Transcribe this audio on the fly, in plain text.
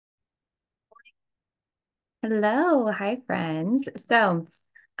Hello, hi friends.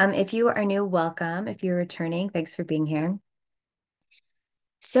 If you are new, welcome. If you're returning, thanks for being here.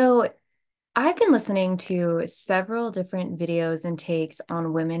 So, I've been listening to several different videos and takes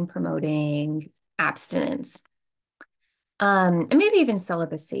on women promoting abstinence, and maybe even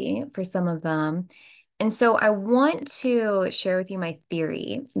celibacy for some of them. And so, I want to share with you my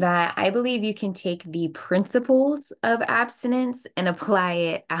theory that I believe you can take the principles of abstinence and apply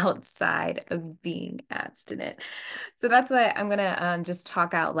it outside of being abstinent. So that's why I'm gonna just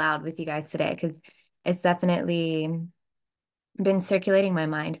talk out loud with you guys today because it's definitely been circulating my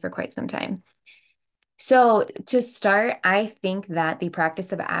mind for quite some time. So to start, I think that the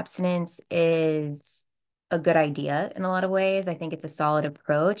practice of abstinence is a good idea in a lot of ways. I think it's a solid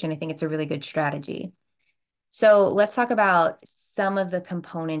approach and I think it's a really good strategy. So let's talk about some of the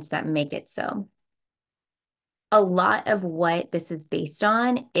components that make it so. A lot of what this is based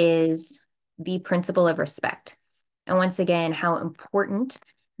on is the principle of respect. And once again, how important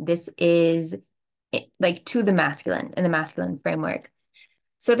this is like to the masculine in the masculine framework.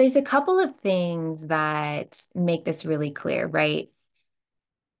 So there's a couple of things that make this really clear, right?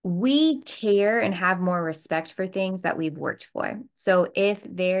 We care and have more respect for things that we've worked for. So if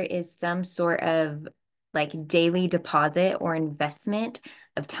there is some sort of like daily deposit or investment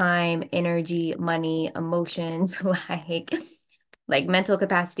of time, energy, money, emotions, like mental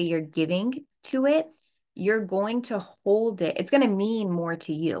capacity you're giving to it, you're going to hold it. It's going to mean more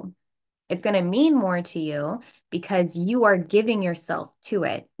to you. It's going to mean more to you because you are giving yourself to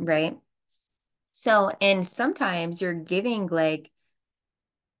it, right? So, and sometimes you're giving like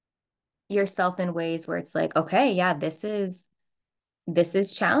yourself in ways where it's like, okay, yeah, this is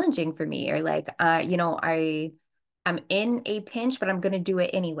challenging for me, or like, I'm in a pinch, but I'm going to do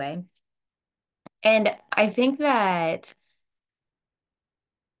it anyway. And I think that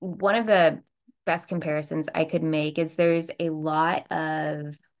one of the best comparisons I could make is there's a lot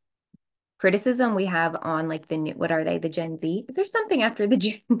of criticism we have on like the new, what are they, the Gen Z? Is there something after the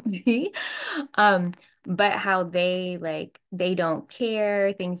Gen Z? Um, but how they don't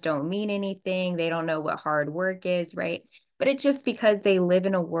care, things don't mean anything, they don't know what hard work is, right? But it's just because they live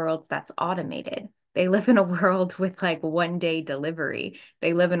in a world that's automated. They live in a world with like 1 day delivery.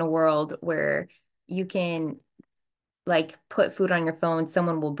 They live in a world where you can like put food on your phone,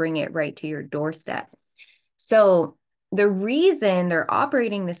 someone will bring it right to your doorstep. So the reason they're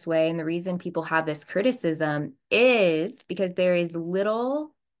operating this way and the reason people have this criticism is because there is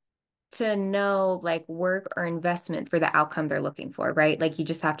little to no like work or investment for the outcome they're looking for, right? Like you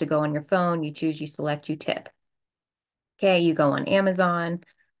just have to go on your phone, you choose, you select, you tip. Okay, you go on Amazon,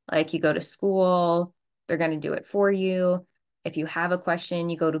 like you go to school, they're going to do it for you. If you have a question,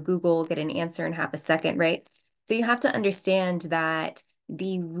 you go to Google, get an answer in half a second, right? So you have to understand that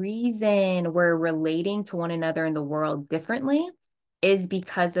the reason we're relating to one another in the world differently is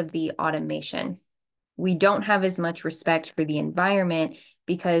because of the automation. We don't have as much respect for the environment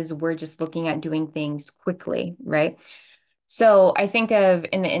because we're just looking at doing things quickly, right? So I think of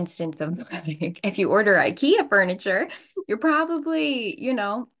in the instance of like, if you order IKEA furniture, you're probably,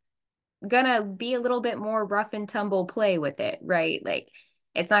 gonna be a little bit more rough and tumble play with it, right? Like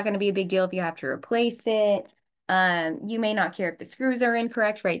it's not gonna be a big deal if you have to replace it. You may not care if the screws are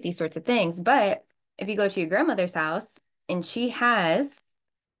incorrect, right? These sorts of things. But if you go to your grandmother's house and she has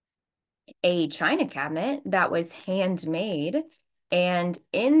a china cabinet that was handmade, and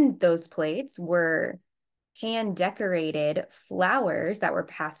in those plates were hand decorated flowers that were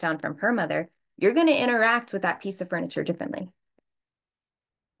passed down from her mother, you're going to interact with that piece of furniture differently,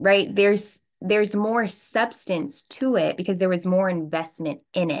 right? There's more substance to it because there was more investment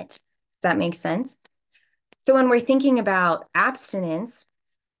in it. Does that make sense? So when we're thinking about abstinence,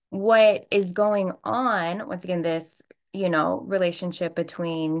 what is going on, once again, this, relationship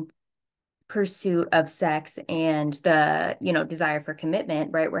between pursuit of sex and the, desire for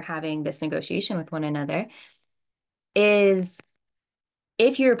commitment, right? We're having this negotiation with one another is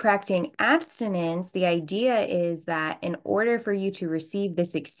if you're practicing abstinence, the idea is that in order for you to receive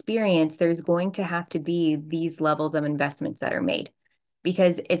this experience, there's going to have to be these levels of investments that are made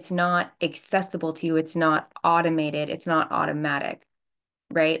because it's not accessible to you. It's not automated. It's not automatic,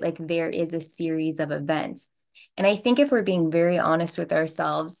 right? Like there is a series of events. And I think if we're being very honest with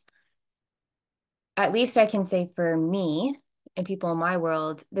ourselves, at least I can say for me and people in my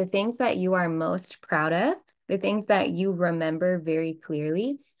world, the things that you are most proud of, the things that you remember very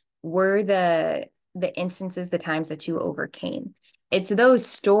clearly were the instances, the times that you overcame. It's those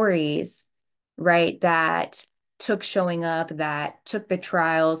stories, right, that took showing up, that took the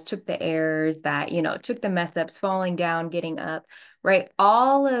trials, took the errors, that, took the mess ups, falling down, getting up, right?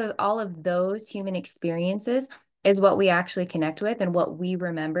 All of those human experiences is what we actually connect with and what we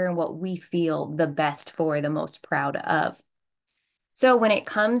remember and what we feel the best for, the most proud of. So when it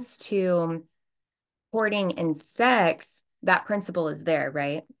comes to courting and sex, that principle is there,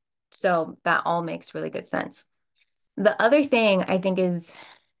 right? So that all makes really good sense. The other thing I think is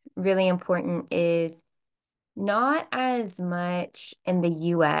really important is not as much in the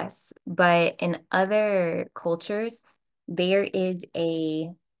US, but in other cultures, there is a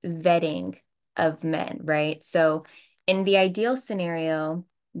vetting of men, right? So in the ideal scenario,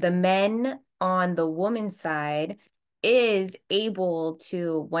 the men on the woman's side is able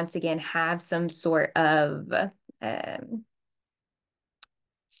to once again have some sort of um,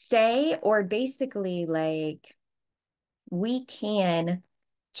 say, or basically like we can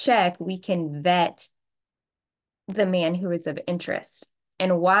vet the man who is of interest.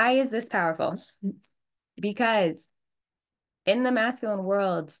 And why is this powerful? Because in the masculine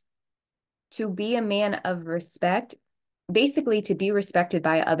world, to be a man of respect, basically to be respected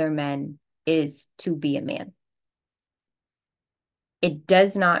by other men is to be a man. It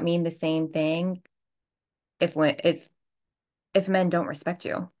does not mean the same thing if men don't respect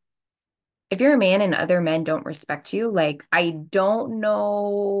you. If you're a man and other men don't respect you, like I don't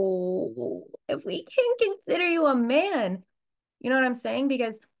know if we can consider you a man. You know what I'm saying?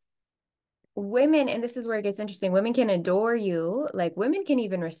 Because women, and this is where it gets interesting, women can adore you, like women can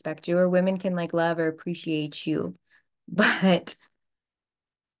even respect you, or women can like love or appreciate you. But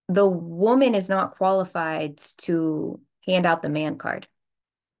the woman is not qualified to hand out the man card.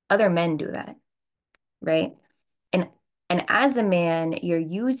 Other men do that, right? And and as a man, you're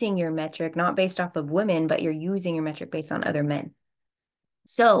using your metric not based off of women, but you're using your metric based on other men.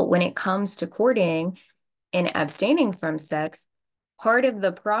 So when it comes to courting and abstaining from sex, part of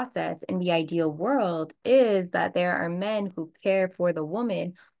the process in the ideal world is that there are men who care for the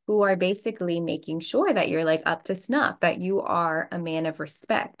woman who are basically making sure that you're like up to snuff, that you are a man of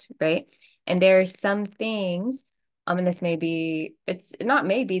respect, right? And there are some things, and this may be, it's not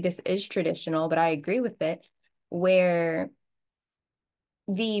maybe, this is traditional, but I agree with it, where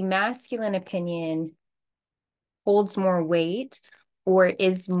the masculine opinion holds more weight or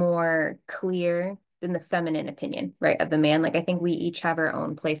is more clear than the feminine opinion, right, of the man. Like I think we each have our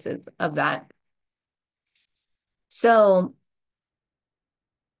own places of that. So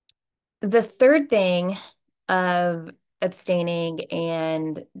the third thing of abstaining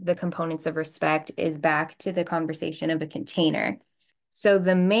and the components of respect is back to the conversation of a container. So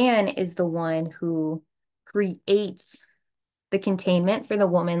the man is the one who creates the containment for the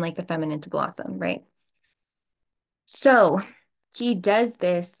woman, like the feminine to blossom, right? So he does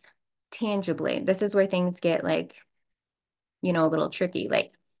this tangibly. This is where things get like, a little tricky.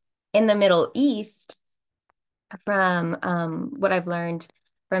 Like in the Middle East, from what I've learned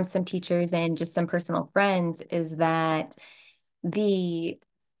from some teachers and just some personal friends, is that the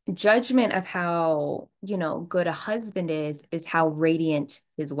judgment of how, good a husband is how radiant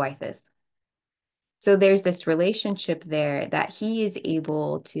his wife is. So there's this relationship there that he is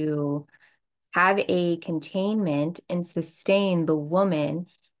able to have a containment and sustain the woman's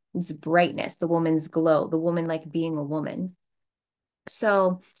brightness, the woman's glow, the woman like being a woman.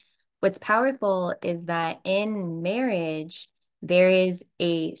 So what's powerful is that in marriage, there is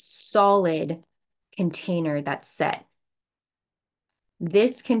a solid container that's set.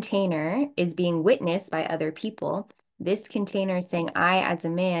 This container is being witnessed by other people. This container is saying, I, as a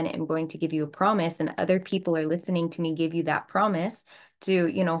man, am going to give you a promise, and other people are listening to me give you that promise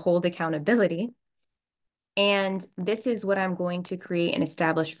to, hold accountability. And this is what I'm going to create and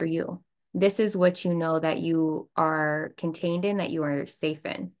establish for you. This is what you know that you are contained in, that you are safe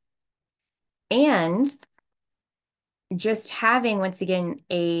in. And just having, once again,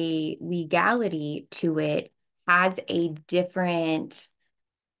 a legality to it has a different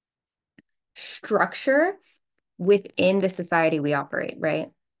structure within the society we operate, right?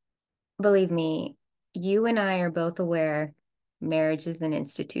 Believe me, you and I are both aware marriage is an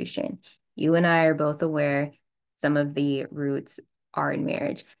institution. You and I are both aware some of the roots are in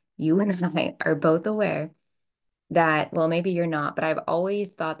marriage. You and I are both aware that, well, maybe you're not, but I've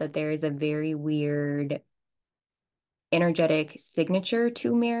always thought that there is a very weird energetic signature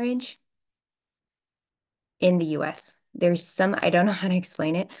to marriage in the US. I don't know how to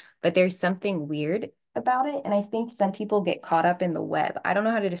explain it, but there's something weird about it. And I think some people get caught up in the web. I don't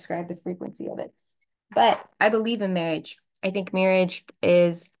know how to describe the frequency of it, but I believe in marriage. I think marriage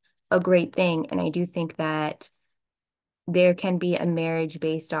is a great thing. And I do think that there can be a marriage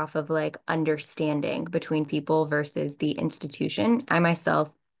based off of like understanding between people versus the institution. I myself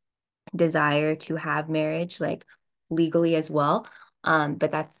desire to have marriage like legally as well. But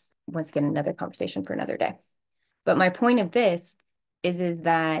that's once again another conversation for another day. But my point of this is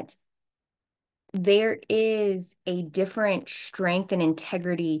that there is a different strength and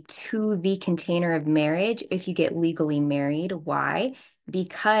integrity to the container of marriage if you get legally married. Why?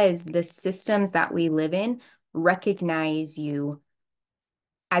 Because the systems that we live in recognize you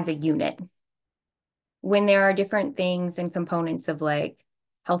as a unit. When there are different things and components of like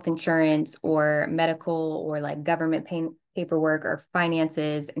health insurance or medical or like government paperwork or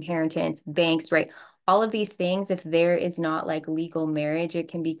finances, inheritance, banks, right? All of these things, if there is not like legal marriage, it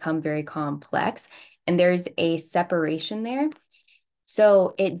can become very complex. And there's a separation there.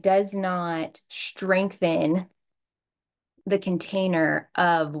 So it does not strengthen the container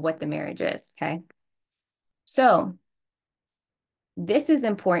of what the marriage is. Okay. So this is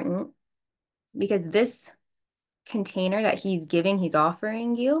important because this container that he's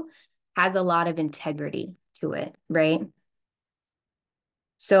offering you has a lot of integrity to it, right?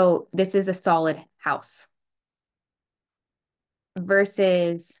 So this is a solid house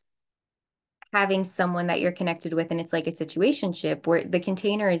versus having someone that you're connected with and it's like a situationship where the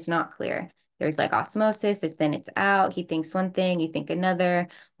container is not clear. There's like osmosis, it's in, it's out. He thinks one thing, you think another.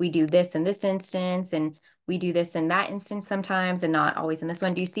 We do this in this instance, and we do this in that instance sometimes, and not always in this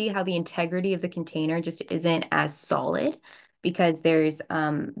one. Do you see how the integrity of the container just isn't as solid because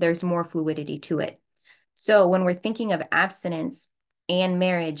there's more fluidity to it. So when we're thinking of abstinence and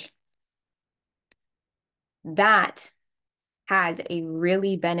marriage, that has a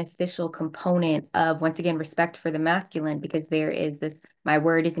really beneficial component of, once again, respect for the masculine, because there is this, my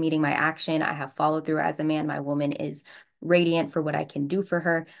word is meeting my action. I have followed through as a man. My woman is radiant for what I can do for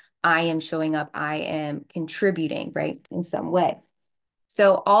her. I am showing up. I am contributing, right, in some way.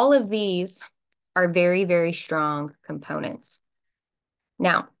 So all of these are very, very strong components.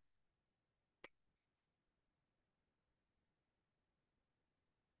 Now,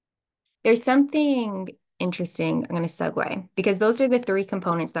 there's something interesting. I'm going to segue because those are the three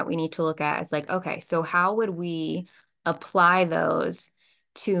components that we need to look at as like, okay, so how would we apply those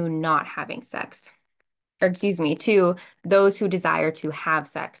to not having sex? Or excuse me, to those who desire to have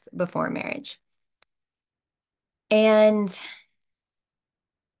sex before marriage. And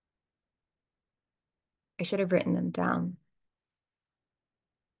I should have written them down.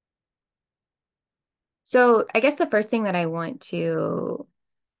 So I guess the first thing that I want to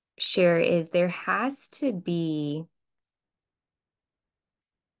share is there has to be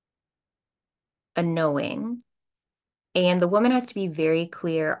a knowing, and the woman has to be very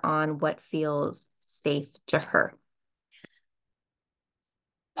clear on what feels safe to her.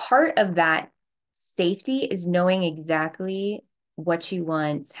 Part of that safety is knowing exactly what she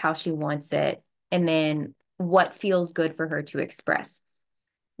wants, how she wants it, and then what feels good for her to express.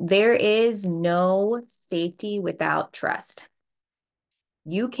 There is no safety without trust.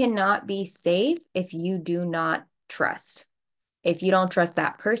 You cannot be safe if you do not trust. If you don't trust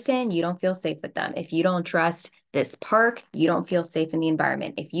that person, you don't feel safe with them. If you don't trust this park, you don't feel safe in the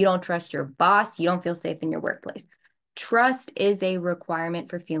environment. If you don't trust your boss, you don't feel safe in your workplace. Trust is a requirement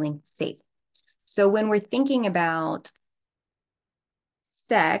for feeling safe. So when we're thinking about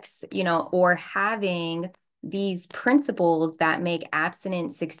sex, or having these principles that make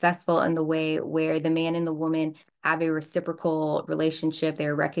abstinence successful in the way where the man and the woman have a reciprocal relationship,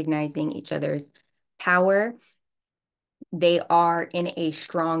 they're recognizing each other's power, they are in a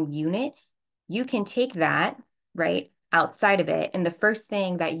strong unit. You can take that, right, outside of it. And the first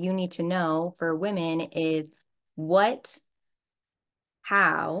thing that you need to know for women is what,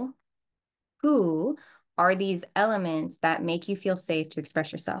 how, who are these elements that make you feel safe to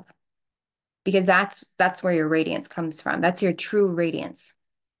express yourself? Because that's where your radiance comes from. That's your true radiance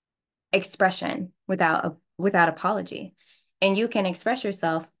expression without apology. And you can express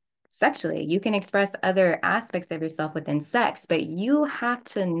yourself sexually. You can express other aspects of yourself within sex, but you have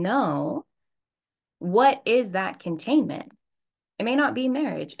to know what is that containment. It may not be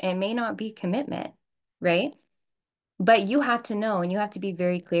marriage, it may not be commitment, right? But you have to know, and you have to be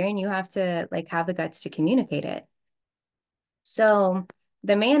very clear, and you have to like have the guts to communicate it. So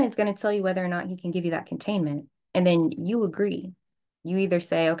the man is going to tell you whether or not he can give you that containment. And then you agree. You either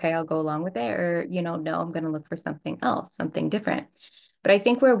say, okay, I'll go along with it, or, no, I'm going to look for something else, something different. But I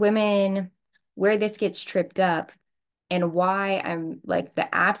think where this gets tripped up and why I'm like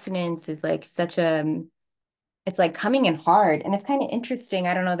the abstinence is like it's like coming in hard. And it's kind of interesting.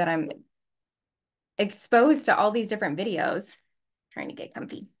 I don't know that I'm exposed to all these different videos, trying to get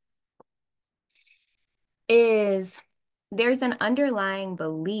comfy, is there's an underlying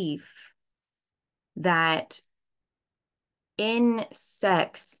belief that in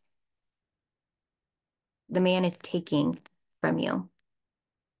sex, the man is taking from you.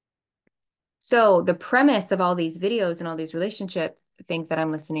 So the premise of all these videos and all these relationship things that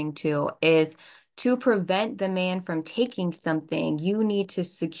I'm listening to is to prevent the man from taking something, you need to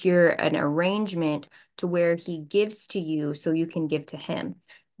secure an arrangement to where he gives to you so you can give to him.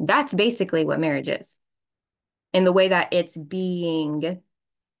 That's basically what marriage is in the way that it's being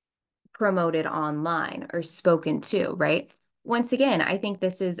promoted online or spoken to, right? Once again, I think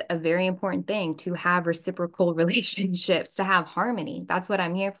this is a very important thing to have reciprocal relationships, to have harmony. That's what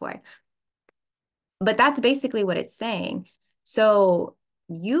I'm here for. But that's basically what it's saying. So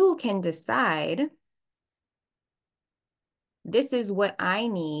you can decide this is what I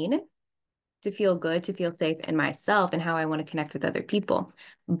need to feel good, to feel safe in myself and how I want to connect with other people.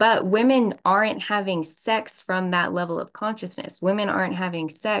 But women aren't having sex from that level of consciousness. Women aren't having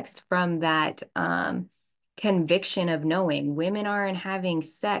sex from that conviction of knowing. Women aren't having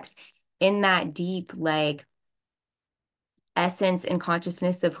sex in that deep, like, essence and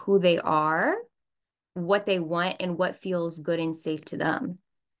consciousness of who they are, what they want, and what feels good and safe to them.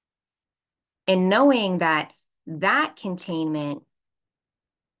 And knowing that that containment,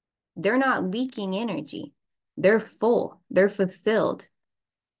 they're not leaking energy. They're full. They're fulfilled.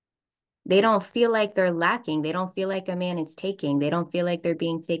 They don't feel like they're lacking. They don't feel like a man is taking. They don't feel like they're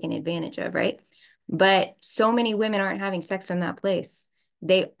being taken advantage of, right? But so many women aren't having sex from that place.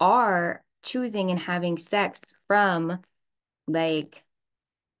 They are choosing and having sex from, like,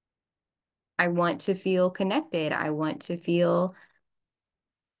 I want to feel connected. I want to feel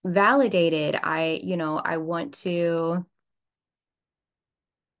validated. I want to,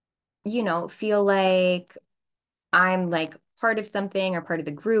 feel like I'm like part of something or part of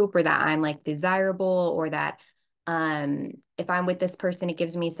the group, or that I'm like desirable, or that if I'm with this person, it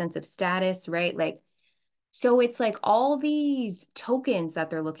gives me a sense of status, right? Like, so it's like all these tokens that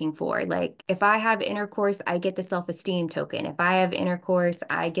they're looking for. Like, if I have intercourse, I get the self-esteem token. If I have intercourse,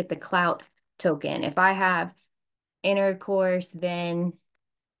 I get the clout token. If I have intercourse, then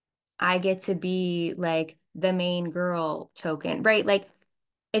I get to be like the main girl token, right? Like,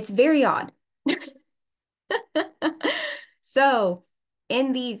 it's very odd. So,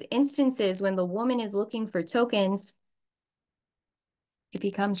 in these instances, when the woman is looking for tokens, it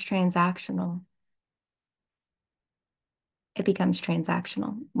becomes transactional. It becomes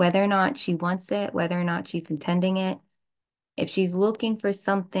transactional. Whether or not she wants it, whether or not she's intending it, if she's looking for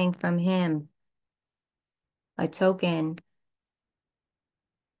something from him, a token,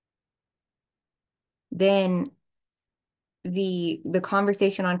 then the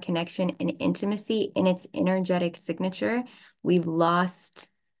conversation on connection and intimacy in its energetic signature, we've lost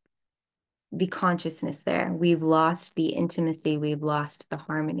the consciousness there. We've lost the intimacy. We've lost the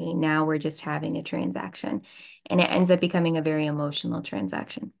harmony. Now we're just having a transaction, and it ends up becoming a very emotional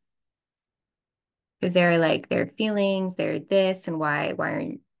transaction because they're like their feelings, they're this, and why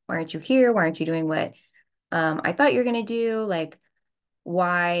aren't you here? Why aren't you doing what I thought you're gonna do? Like,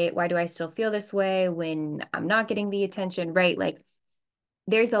 why do I still feel this way when I'm not getting the attention? Right? Like,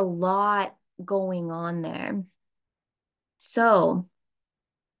 there's a lot going on there. So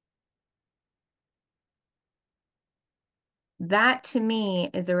that to me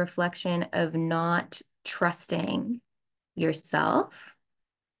is a reflection of not trusting yourself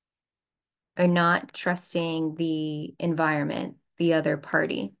or not trusting the environment, the other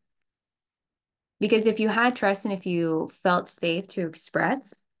party. Because if you had trust and if you felt safe to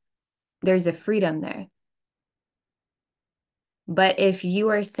express, there's a freedom there. But if you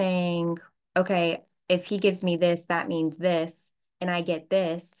are saying, okay, if he gives me this, that means this, and I get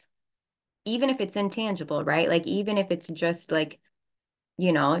this, even if it's intangible, right? Like, even if it's just like,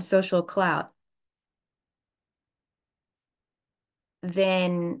 social clout,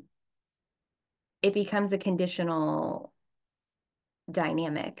 then it becomes a conditional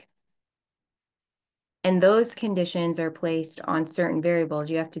dynamic. And those conditions are placed on certain variables.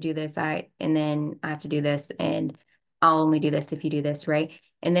 You have to do this, and then I have to do this, and I'll only do this if you do this, right?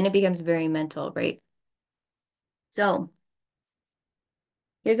 And then it becomes very mental, right? So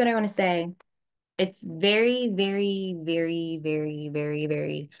here's what I want to say. It's very, very, very, very, very,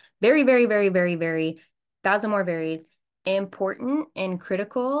 very, very, very, very, very, very, thousand more varies, important and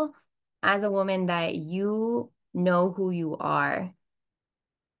critical as a woman that you know who you are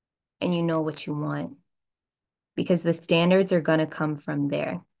and you know what you want, because the standards are going to come from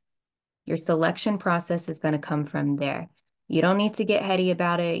there. Your selection process is going to come from there. You don't need to get heady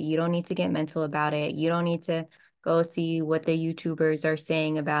about it. You don't need to get mental about it. You don't need to go see what the YouTubers are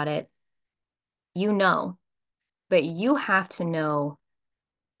saying about it. You know, but you have to know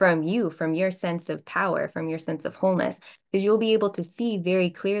from you, from your sense of power, from your sense of wholeness, because you'll be able to see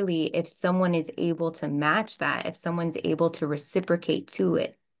very clearly if someone is able to match that, if someone's able to reciprocate to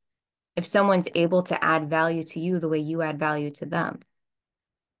it, if someone's able to add value to you the way you add value to them.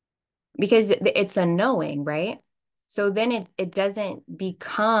 Because it's a knowing, right? So then it doesn't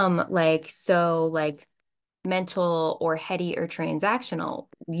become like so like mental or heady or transactional.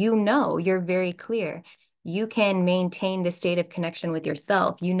 You know, you're very clear. You can maintain the state of connection with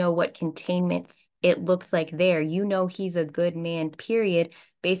yourself. You know what containment it looks like there. You know he's a good man, period,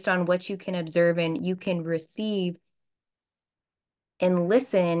 based on what you can observe and you can receive and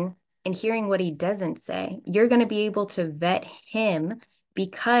listen and hearing what he doesn't say. You're going to be able to vet him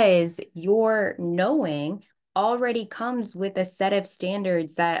because your knowing already comes with a set of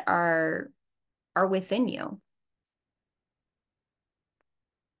standards that are within you.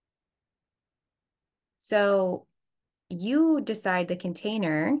 So you decide the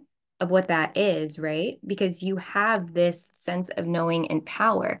container of what that is, right? Because you have this sense of knowing and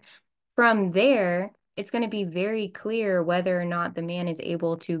power. From there, it's going to be very clear whether or not the man is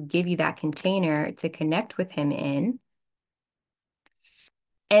able to give you that container to connect with him in.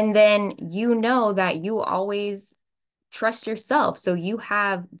 And then you know that you always trust yourself. So you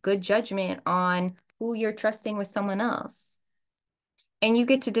have good judgment on who you're trusting with someone else. And you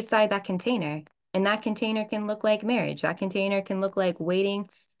get to decide that container. And that container can look like marriage. That container can look like waiting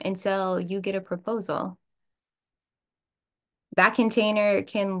until you get a proposal. That container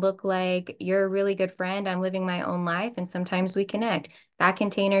can look like you're a really good friend. I'm living my own life, and sometimes we connect. That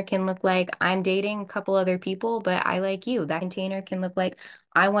container can look like I'm dating a couple other people, but I like you. That container can look like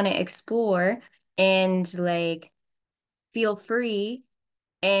I want to explore and like feel free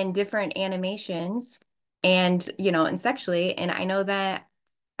in different animations and, and sexually. And I know that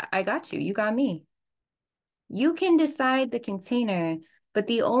I got you. You got me. You can decide the container, but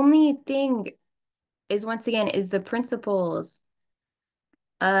the only thing is, once again, is the principles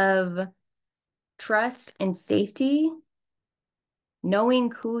of trust and safety,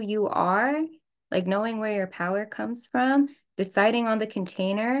 knowing who you are, like knowing where your power comes from, deciding on the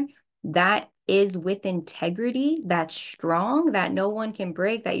container that is with integrity, that's strong, that no one can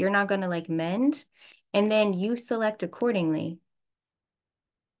break, that you're not going to like mend, and then you select accordingly.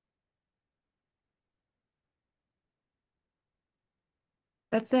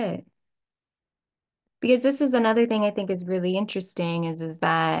 That's it. Because this is another thing I think is really interesting is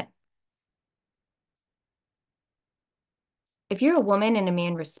that if you're a woman and a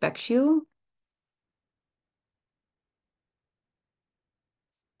man respects you,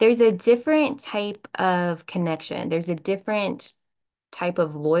 there's a different type of connection. There's a different type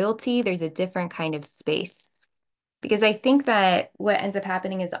of loyalty. There's a different kind of space. Because I think that what ends up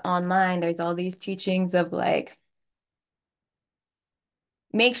happening is online, there's all these teachings of like,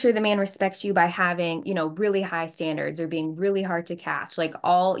 make sure the man respects you by having, really high standards or being really hard to catch. Like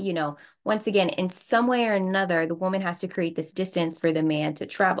all, once again, in some way or another, the woman has to create this distance for the man to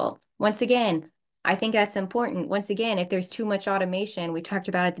travel. Once again, I think that's important. Once again, if there's too much automation, we talked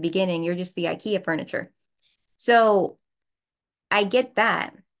about at the beginning, you're just the IKEA furniture. So I get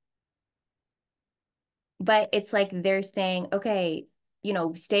that. But it's like they're saying, okay,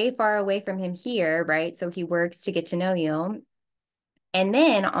 stay far away from him here, right? So he works to get to know you. And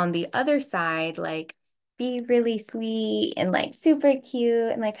then on the other side, like be really sweet and like super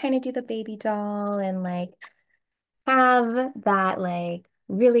cute and like kind of do the baby doll and like have that like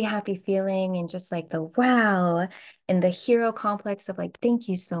really happy feeling and just like the wow and the hero complex of like, thank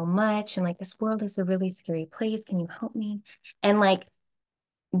you so much. And like, this world is a really scary place. Can you help me? And like,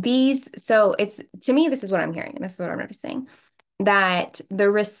 so it's to me, this is what I'm hearing. This is what I'm noticing that the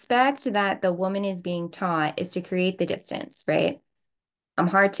respect that the woman is being taught is to create the distance, right? I'm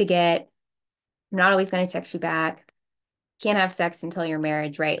hard to get. I'm not always going to text you back. Can't have sex until your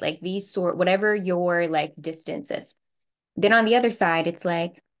marriage, right? Like whatever your like distance is. Then on the other side, it's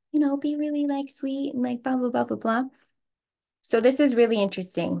like, be really like sweet and like blah, blah, blah, blah, blah. So this is really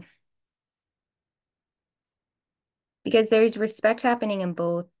interesting because there's respect happening in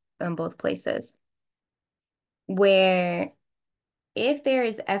both places where if there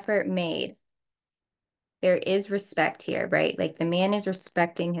is effort made, there is respect here, right? Like the man is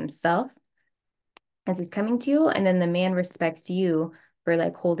respecting himself as he's coming to you, and then the man respects you for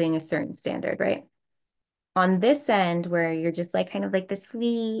like holding a certain standard, right? On this end, where you're just like kind of like the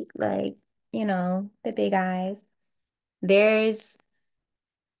sweet, like, the big eyes, there's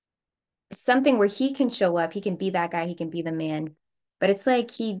something where he can show up, he can be that guy, he can be the man, but it's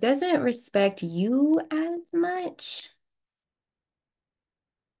like he doesn't respect you as much,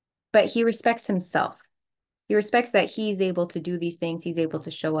 but he respects himself. He respects that he's able to do these things. He's able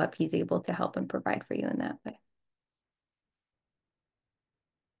to show up. He's able to help and provide for you in that way.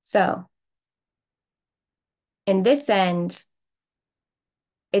 So in this end,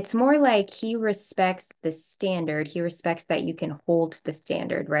 it's more like he respects the standard. He respects that you can hold the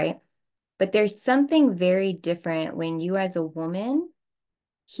standard, right? But there's something very different when you, as a woman,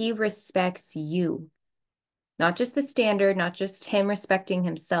 he respects you, not just the standard, not just him respecting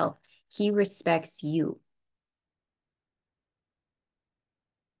himself. He respects you.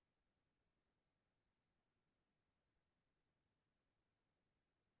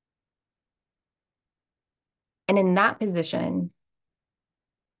 And in that position,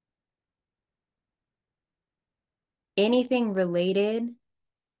 anything related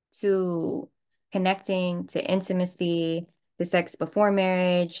to connecting to intimacy, to sex before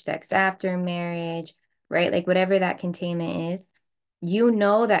marriage, sex after marriage, right? Like whatever that containment is, you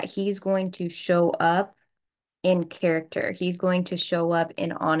know that he's going to show up in character. He's going to show up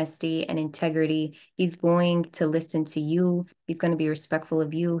in honesty and integrity. He's going to listen to you. He's going to be respectful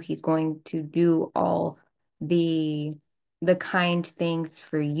of you. He's going to do all the the kind things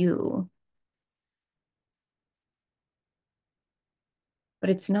for you.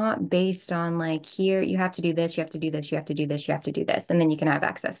 But it's not based on like, here, you have to do this, you have to do this, you have to do this, you have to do this, and then you can have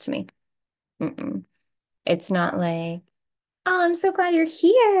access to me. Mm-mm. It's not like, oh, I'm so glad you're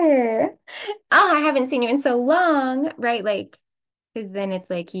here. Oh, I haven't seen you in so long, right? Like, because then it's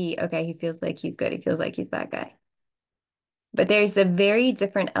like okay, he feels like he's good. He feels like he's that guy. But there's a very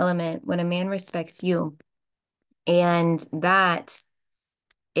different element when a man respects you. And that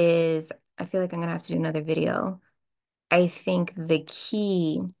is, I feel like I'm gonna have to do another video. I think the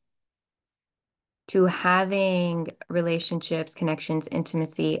key to having relationships, connections,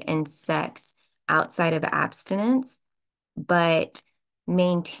 intimacy, and sex outside of abstinence, but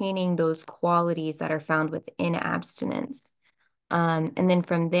maintaining those qualities that are found within abstinence. And then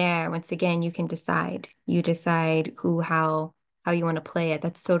from there, once again, you can decide. You decide how you want to play it.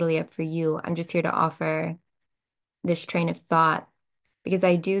 That's totally up for you. I'm just here to offer this train of thought because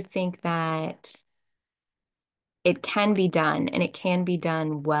I do think that it can be done and it can be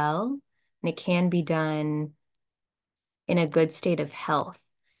done well and it can be done in a good state of health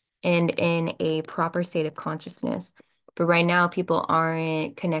and in a proper state of consciousness. But right now, people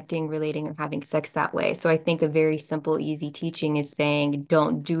aren't connecting, relating, or having sex that way. So I think a very simple, easy teaching is saying,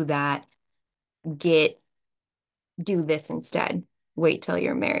 don't do that. Get, do this instead. Wait till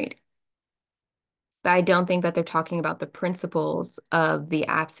you're married. But I don't think that they're talking about the principles of the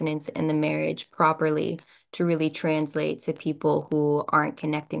abstinence and the marriage properly to really translate to people who aren't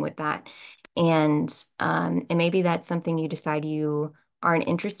connecting with that. And maybe that's something you decide you aren't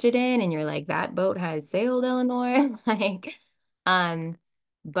interested in, and you're like, that boat has sailed, Eleanor. Like, um,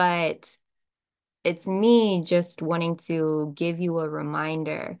 but it's me just wanting to give you a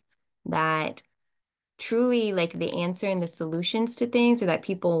reminder that truly like the answer and the solutions to things or that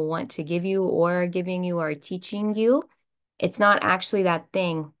people want to give you or are giving you or teaching you, it's not actually that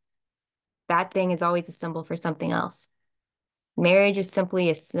thing. That thing is always a symbol for something else. Marriage is simply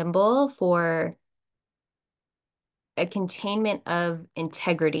a symbol for a containment of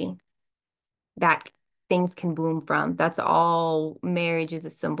integrity that things can bloom from. That's all marriage is a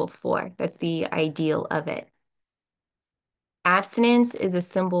symbol for. That's the ideal of it. Abstinence is a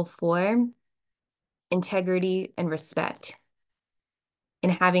symbol for integrity and respect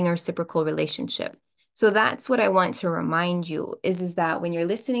and having a reciprocal relationship. So that's what I want to remind you is that when you're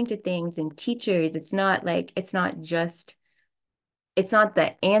listening to things and teachers, it's not like, it's not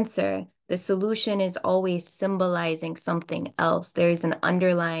the answer. The solution is always symbolizing something else. There's an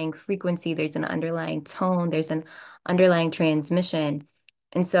underlying frequency, there's an underlying tone, there's an underlying transmission.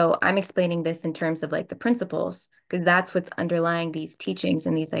 And so I'm explaining this in terms of like the principles, because that's what's underlying these teachings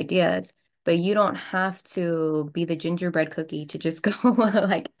and these ideas. But you don't have to be the gingerbread cookie to just go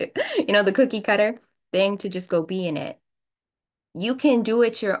like, the cookie cutter thing to just go be in it. You can do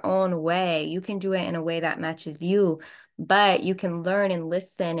it your own way. You can do it in a way that matches you, but you can learn and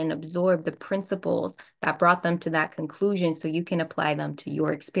listen and absorb the principles that brought them to that conclusion so you can apply them to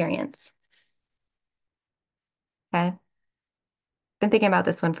your experience. Okay. Been thinking about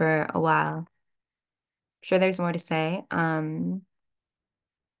this one for a while. I'm sure there's more to say.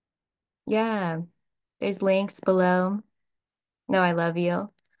 Yeah, there's links below. No, I love you.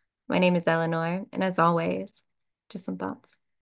 My name is Eleanor, and as always, just some thoughts.